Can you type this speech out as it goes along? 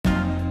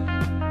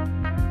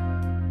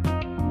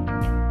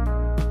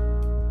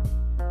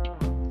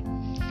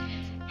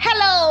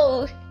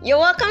You're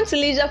welcome to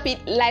Leisure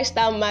Fit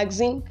Lifestyle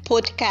Magazine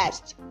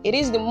podcast. It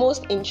is the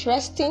most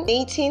interesting,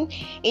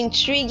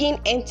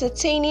 intriguing,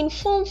 entertaining,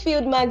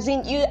 fun-filled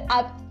magazine you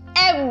have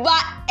ever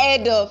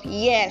heard of.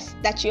 Yes,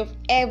 that you've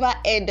ever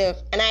heard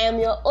of. And I am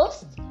your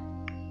host,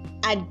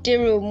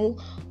 Aderomu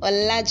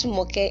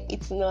Olajumoke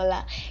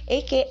Itinola,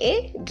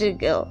 aka The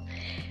Girl.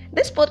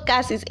 This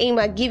podcast is aimed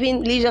at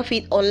giving Leisure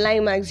Fit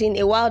Online Magazine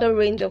a wider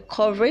range of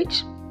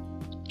coverage,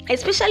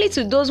 especially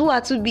to those who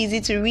are too busy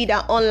to read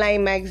our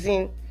online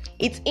magazine.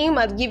 It's aimed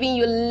at giving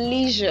you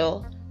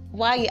leisure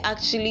while you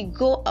actually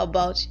go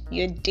about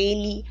your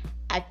daily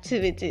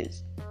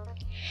activities.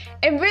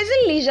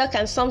 Embracing leisure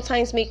can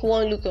sometimes make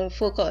one look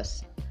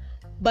unfocused,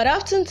 but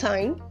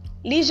oftentimes,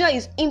 leisure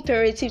is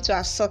imperative to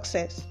our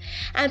success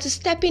and to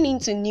stepping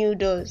into new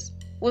doors.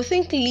 We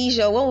think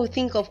leisure when we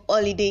think of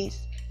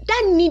holidays,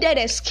 that needed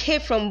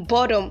escape from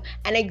boredom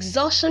and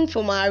exhaustion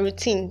from our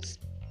routines,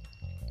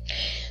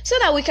 so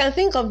that we can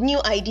think of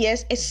new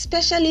ideas,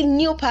 especially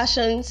new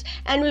passions,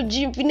 and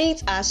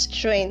rejuvenate our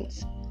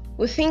strengths.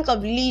 We think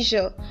of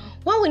leisure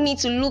when we need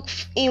to look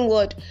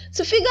inward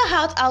to figure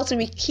out how to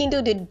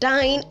rekindle the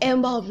dying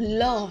ember of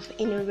love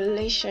in a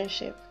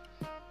relationship.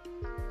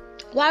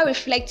 While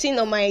reflecting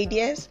on my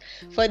ideas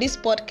for this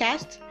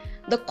podcast,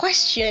 the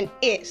question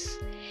is,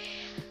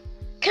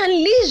 can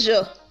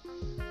leisure,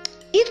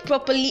 if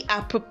properly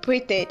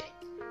appropriated,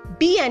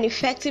 be an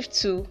effective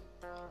tool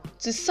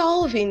to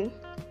solving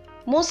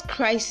most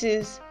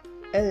crises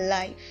in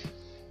life?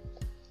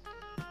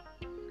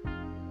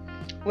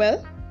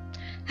 Well,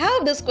 I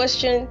hope this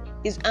question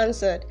is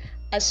answered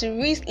as you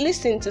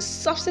listen to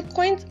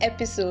subsequent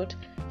episode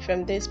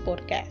from this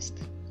podcast.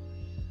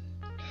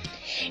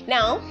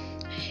 Now,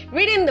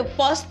 reading the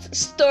first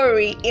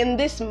story in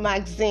this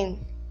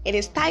magazine, it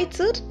is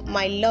titled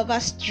My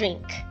Lover's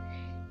Drink.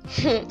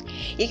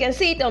 You can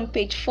see it on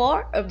page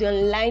 4 of the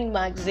online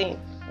magazine.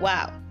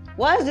 Wow,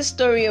 what's the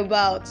story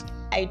about?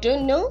 I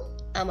don't know.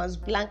 I'm as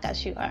blank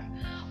as you are.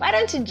 Why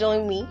don't you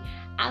join me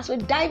as we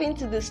dive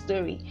into the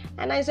story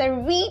and as I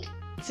read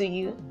to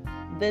you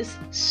this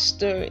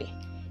story.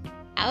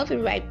 I'll be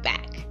right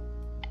back.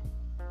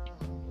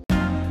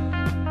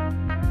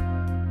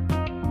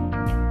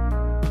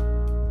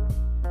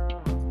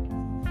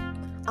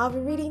 I'll be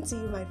reading to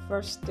you my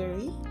first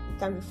story. It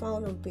can be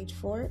found on page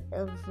 4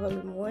 of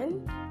volume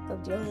 1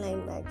 of the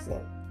online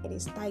magazine. It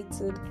is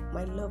titled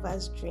My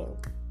Lover's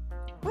Drink.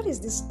 What is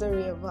this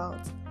story about?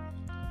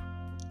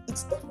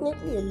 It's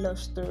definitely a love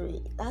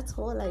story. That's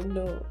all I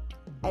know.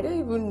 I don't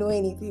even know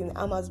anything.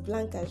 I'm as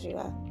blank as you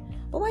are.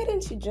 But why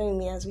don't you join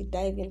me as we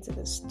dive into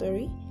the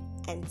story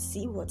and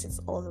see what it's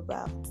all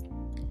about?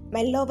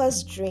 My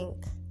Lover's Drink.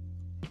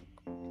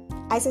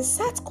 As I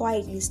sat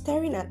quietly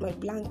staring at my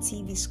blank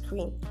TV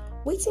screen,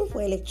 waiting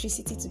for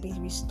electricity to be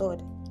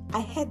restored,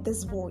 I heard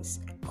this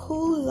voice,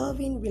 cool,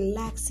 loving,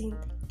 relaxing,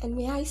 and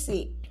may I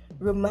say,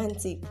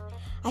 romantic.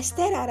 I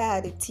stared at her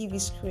at the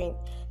TV screen,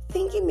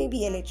 thinking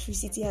maybe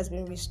electricity has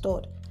been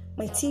restored.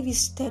 My TV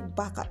stared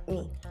back at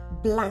me,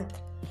 blank.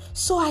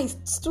 So I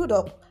stood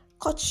up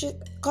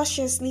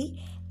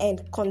cautiously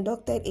and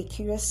conducted a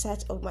curious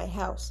search of my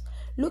house,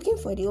 looking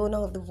for the owner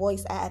of the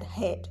voice I had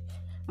heard.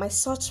 My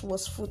search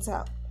was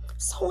futile.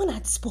 Someone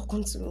had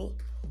spoken to me.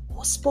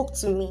 Who spoke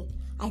to me?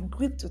 I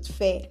gripped with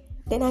fear.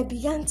 Then I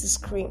began to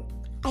scream.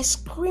 I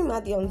screamed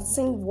at the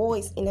unseen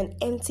voice in an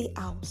empty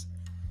house.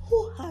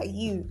 Who are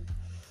you?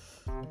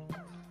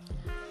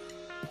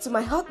 To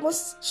my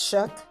utmost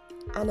shock,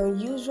 an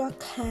unusual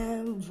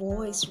calm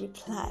voice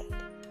replied,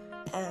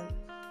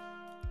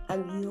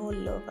 I'm your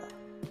lover.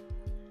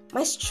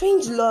 My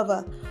strange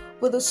lover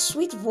with a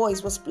sweet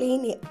voice was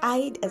playing a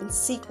hide and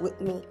seek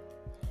with me.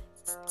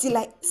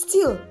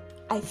 Still,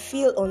 I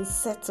feel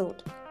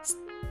unsettled.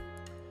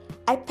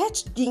 I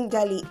perched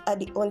gingerly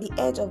on the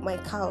edge of my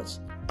couch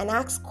and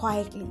asked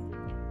quietly,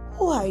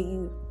 who are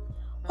you?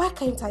 Why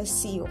can't I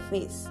see your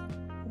face?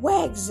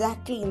 Where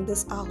exactly in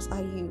this house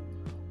are you?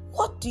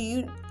 What do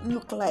you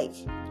look like?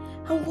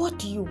 And what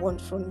do you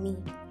want from me?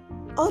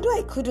 Although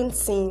I couldn't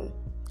see him,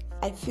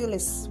 I feel a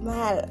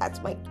smile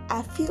at my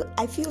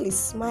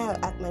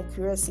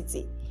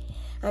curiosity.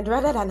 And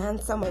rather than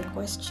answer my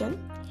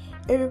question,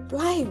 he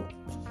replied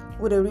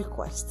with a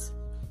request.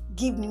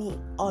 Give me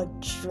a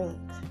drink.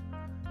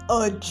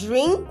 A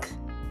drink?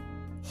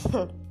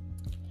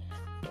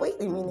 Wait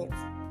a minute.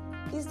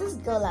 Is this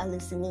girl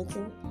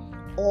hallucinating?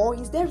 Or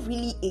is there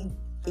really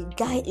a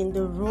guy in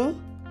the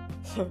room?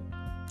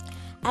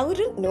 I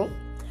wouldn't know.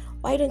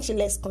 Why don't you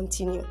let's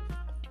continue?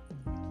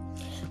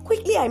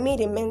 Quickly, I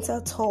made a mental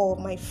tour of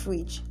my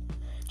fridge,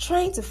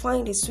 trying to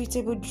find a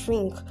suitable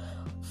drink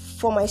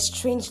for my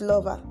strange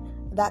lover.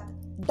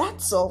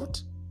 That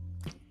solved.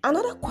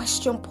 Another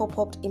question popped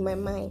up in my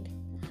mind.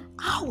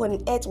 How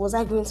on earth was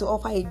I going to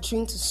offer a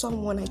drink to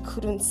someone I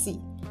couldn't see?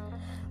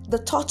 The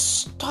thought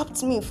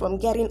stopped me from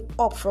getting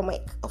up from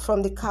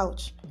the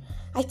couch.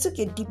 I took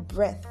a deep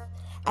breath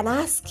and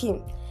asked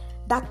him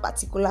that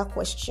particular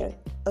question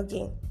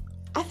again.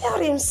 I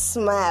felt him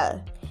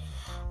smile.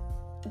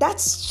 That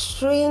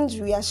strange,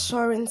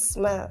 reassuring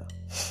smile.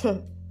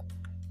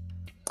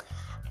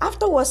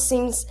 After what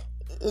seems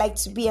like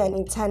to be an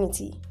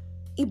eternity,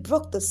 he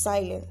broke the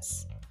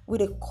silence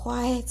with a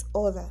quiet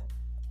order.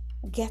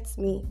 Get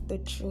me the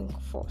drink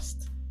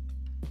first.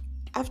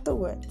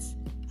 Afterwards,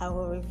 I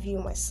will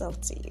reveal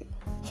myself to you.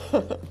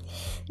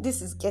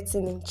 This is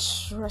getting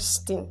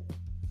interesting.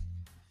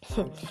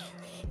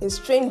 A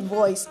strange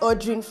voice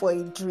ordering for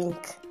a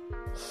drink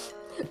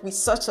with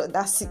such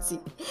audacity.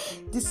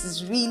 This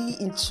is really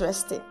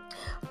interesting.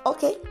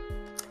 Okay,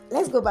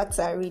 let's go back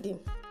to our reading.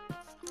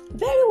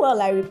 Very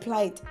well, I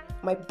replied,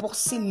 my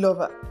bossy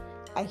lover.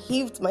 I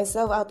heaved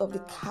myself out of the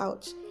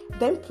couch,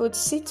 then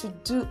proceeded to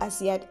do as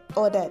he had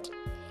ordered.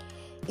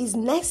 His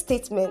next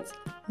statement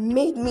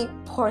made me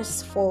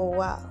pause for a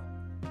while.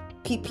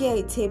 Prepare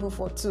a table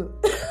for two.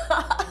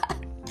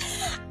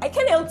 I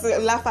can't help to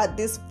laugh at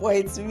this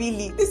point,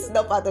 really. This is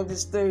not part of the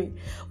story.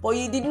 But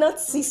you did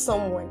not see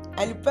someone,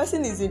 and the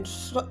person is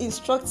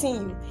instructing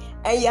you,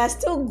 and you are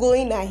still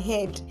going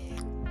ahead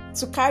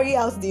to carry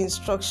out the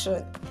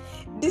instruction.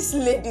 This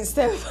lady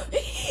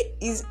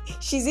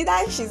she's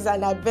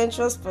an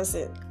adventurous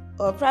person,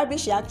 or probably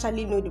she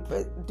actually know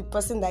the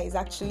person that is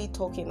actually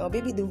talking, or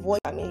maybe the voice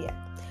familiar.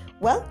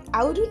 Well,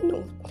 I wouldn't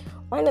know.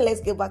 Why not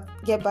let's get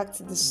back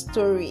to the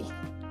story.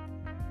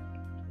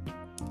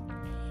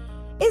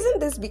 Isn't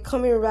this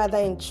becoming rather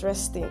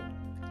interesting?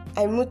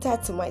 I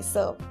muttered to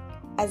myself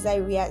as I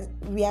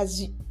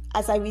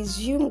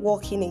resumed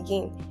walking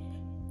again.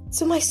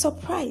 To my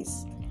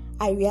surprise,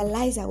 I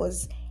realized I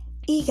was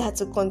eager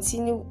to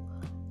continue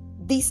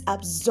this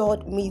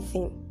absurd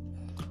meeting.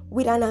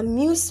 With an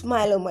amused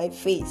smile on my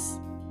face,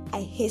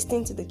 I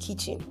hastened to the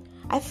kitchen.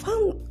 I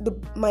found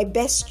my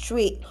best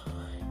tray.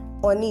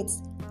 On it,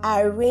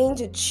 I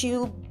arranged a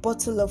chilled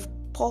bottle of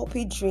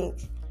pulpy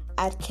drink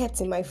I'd kept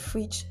in my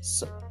fridge,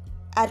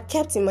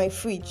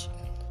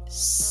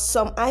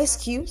 some ice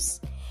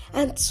cubes,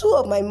 and 2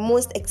 of my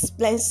most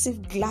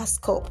expensive glass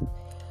cups.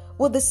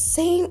 With the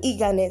same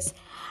eagerness,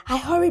 I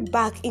hurried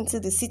back into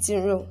the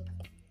sitting room.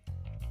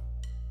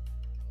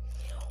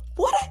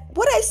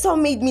 What I saw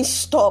made me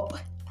stop.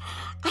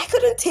 I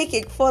couldn't take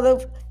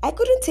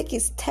a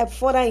step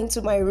further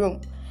into my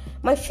room.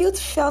 My feet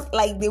felt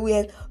like they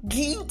were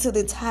glued to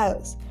the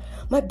tiles.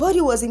 My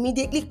body was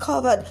immediately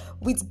covered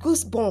with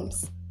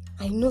goosebumps.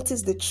 I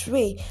noticed the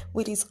tray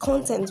with its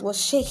contents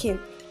was shaking.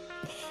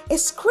 A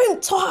scream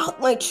tore out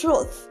my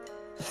throat.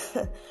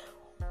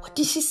 What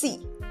did she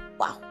see?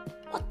 Wow,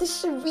 what did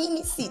she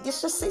really see? Did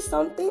she see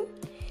something?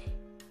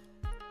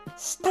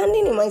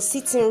 Standing in my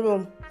sitting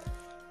room,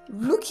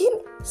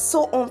 looking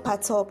so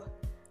unperturbed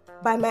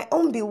by my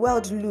own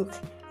bewildered look,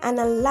 an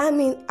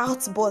alarming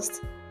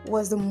outburst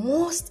was the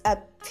most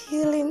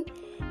appealing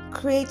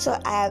creature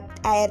I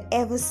had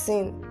ever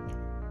seen.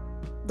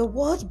 The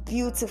word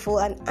beautiful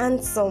and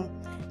handsome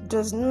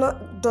does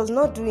not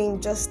do him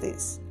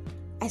justice.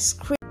 I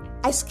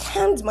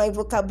scanned my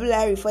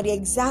vocabulary for the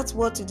exact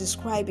word to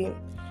describe him,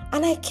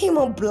 and I came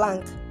up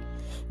blank.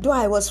 Though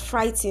I was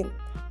frightened,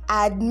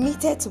 I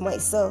admitted to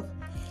myself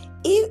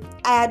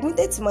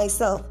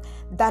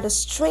that a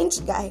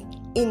strange guy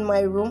in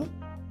my room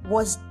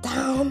was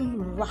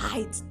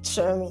downright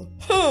charming.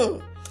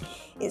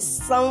 Is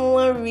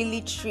someone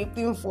really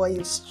tripping for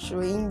a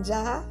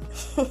stranger?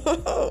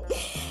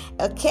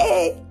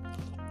 Okay.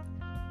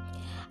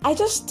 I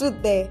just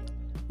stood there,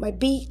 my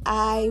big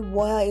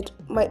wild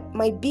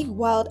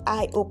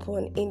eye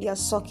open in their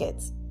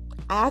sockets.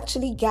 I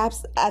actually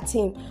gasped at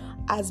him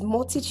as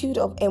multitude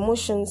of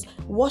emotions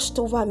washed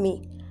over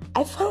me.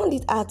 I found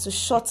it hard to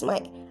shut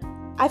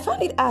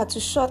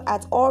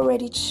at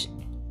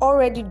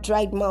already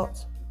dried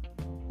mouth.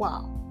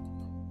 Wow.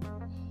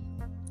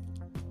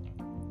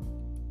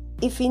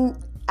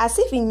 As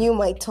if he knew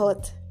my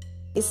thought,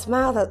 he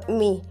smiled at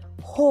me.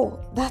 Oh,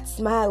 that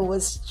smile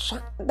was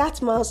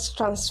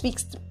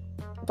transfixed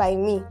by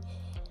me.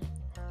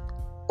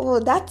 Oh,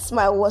 that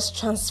smile was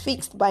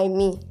transfixed by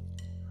me.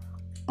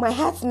 My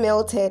heart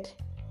melted,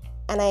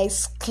 and I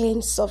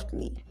exclaimed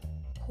softly,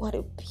 "What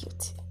a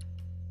beauty!"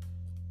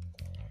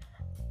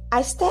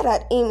 I stared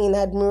at him in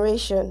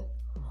admiration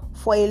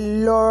for a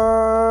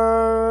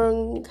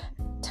long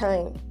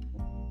time.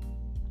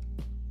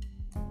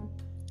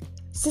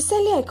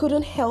 Sincerely, I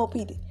couldn't help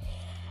it.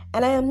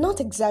 And I am not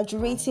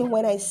exaggerating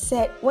when I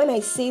say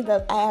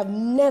that I have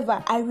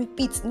never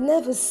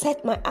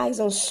set my eyes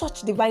on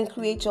such divine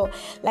creature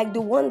like the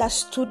one that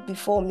stood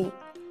before me.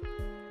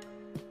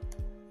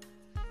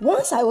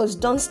 Once I was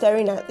done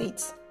staring at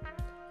it,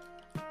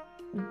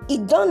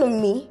 it dawned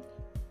on me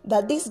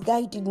that this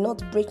guy did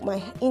not break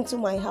into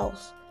my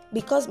house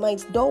because my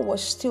door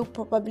was still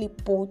properly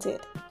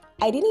bolted.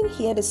 I didn't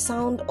hear the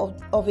sound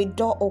of a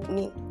door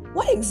opening.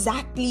 What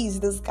exactly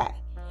is this guy?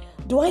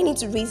 Do I need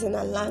to raise an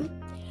alarm?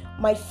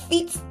 My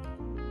feet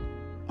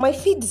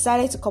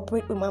decided to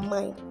cooperate with my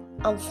mind,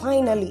 and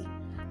finally,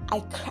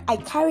 I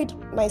carried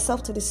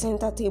myself to the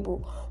center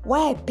table where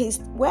I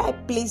placed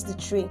the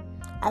tray.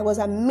 I was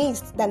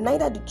amazed that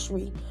neither the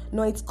tray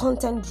nor its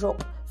content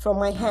dropped from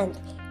my hand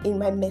in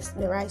my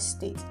mesmerized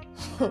state.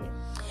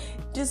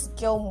 This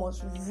girl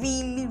must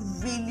really,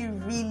 really,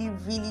 really,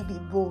 really be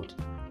bold.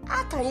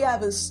 How can you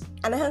have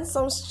an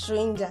handsome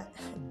stranger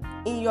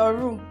in your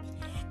room?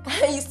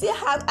 And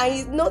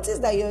you notice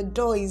that your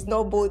door is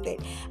not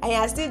bolted, and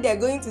you're still there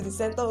going to the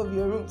center of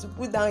your room to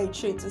put down a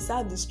tray to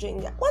serve the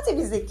stranger? What if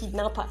he's a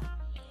kidnapper?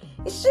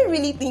 Is she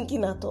really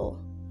thinking at all?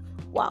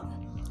 Wow.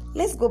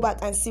 Let's go back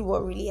and see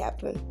what really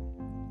happened.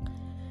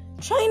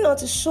 Trying not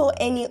to show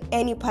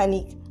any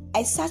panic,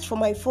 I searched for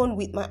my phone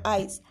with my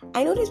eyes.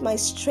 I noticed my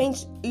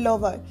strange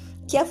lover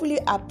carefully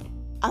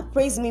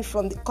appraised me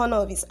from the corner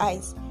of his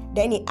eyes.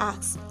 Then he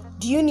asked,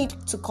 "Do you need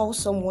to call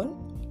someone?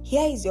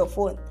 Here is your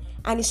phone."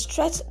 And he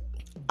stretched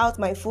out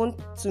my phone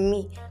to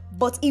me,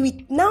 but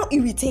he now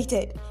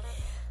irritated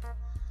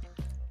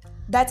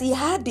that he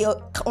had the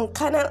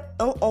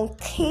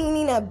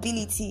uncanny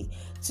ability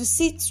to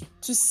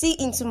see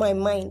into my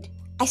mind.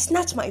 I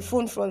snatched my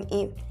phone from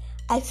him.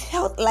 I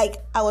felt like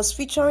I was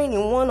featuring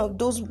in one of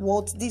those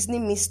Walt Disney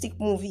mystic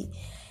movies.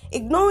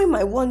 Ignoring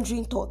my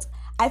wandering thoughts,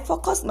 I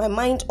focused my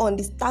mind on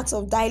the task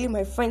of dialing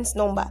my friend's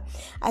number.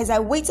 As I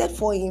waited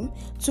for him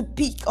to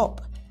pick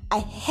up, I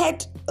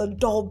heard a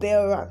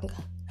doorbell ring.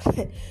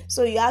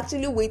 So you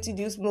actually wait to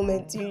this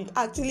moment. You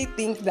actually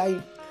think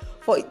that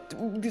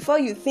before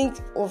you think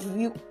of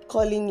you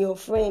calling your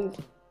friend.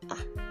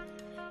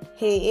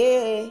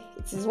 Hey,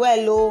 it is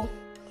well, oh.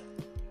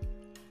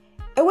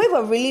 A wave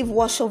of relief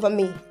washed over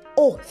me.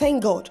 Oh,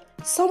 thank God.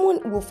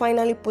 Someone will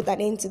finally put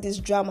an end to this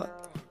drama.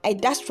 I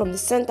dashed from the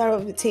center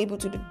of the table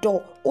to the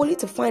door, only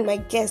to find my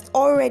guest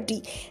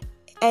already.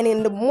 And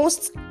in the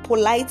most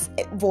polite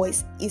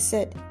voice, he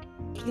said,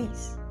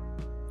 "Please,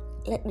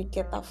 let me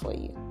get that for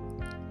you."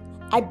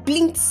 I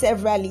blinked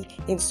severally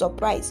in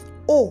surprise.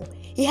 Oh,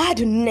 he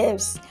had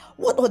nerves.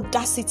 What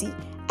audacity.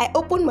 I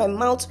opened my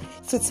mouth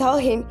to tell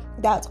him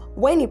that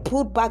when he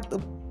pulled back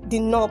the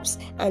knobs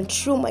and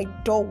threw my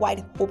door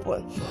wide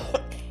open.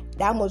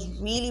 That must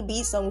really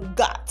be some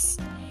guts.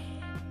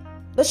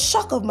 The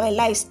shock of my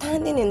life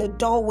standing in the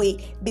doorway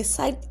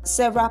beside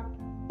several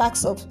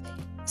packs of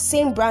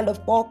same brand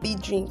of pulpy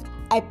drink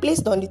I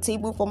placed on the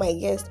table for my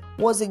guest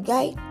was a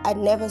guy I'd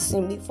never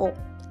seen before.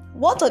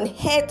 What on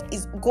earth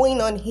is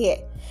going on here?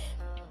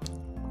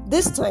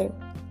 This time,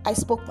 I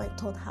spoke my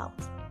thought out.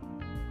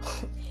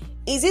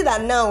 Is it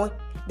that now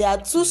there are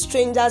two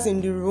strangers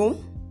in the room?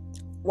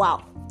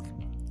 Wow.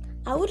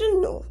 I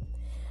wouldn't know.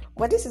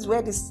 But this is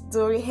where the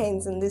story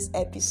ends in this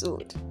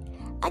episode.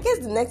 I guess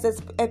the next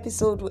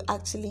episode will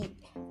actually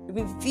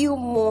reveal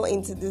more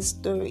into this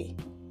story.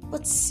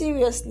 But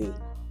seriously,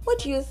 what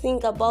do you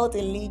think about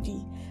a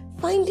lady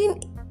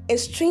finding a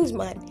strange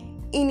man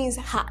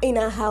in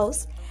her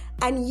house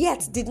and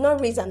yet did not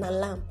raise an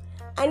alarm?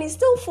 And is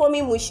still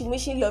forming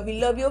mushy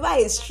lovey over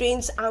a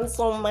strange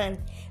handsome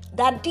man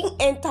that didn't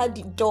enter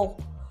the door,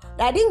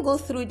 that didn't go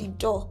through the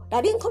door,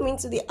 that didn't come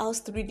into the house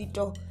through the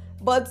door,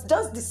 but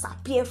just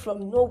disappear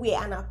from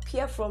nowhere and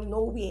appear from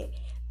nowhere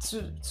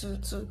to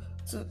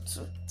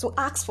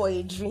ask for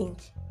a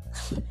drink.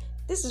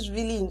 This is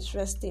really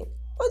interesting.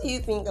 What do you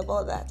think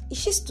about that? Is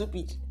she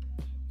stupid?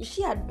 Is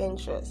she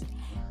adventurous?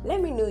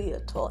 Let me know your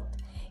thought.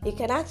 You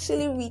can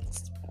actually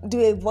do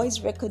a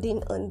voice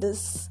recording on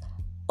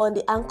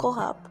the Anchor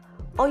app,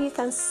 or you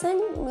can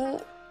send me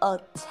a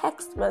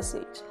text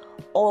message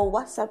or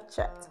WhatsApp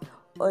chat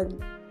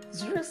on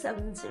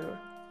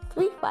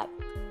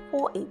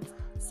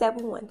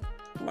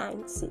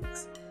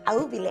 070-3548-7196. I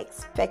will be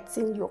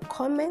expecting your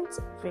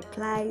comments,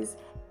 replies,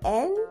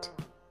 and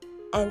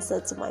answer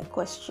to my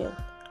question.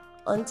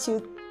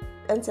 Until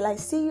I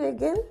see you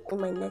again in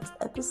my next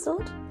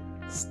episode,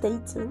 stay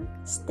tuned,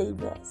 stay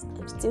blessed.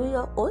 I'm still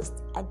your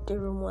host,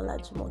 Aderomola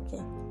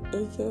Jumoke,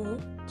 aka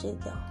J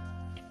Girl.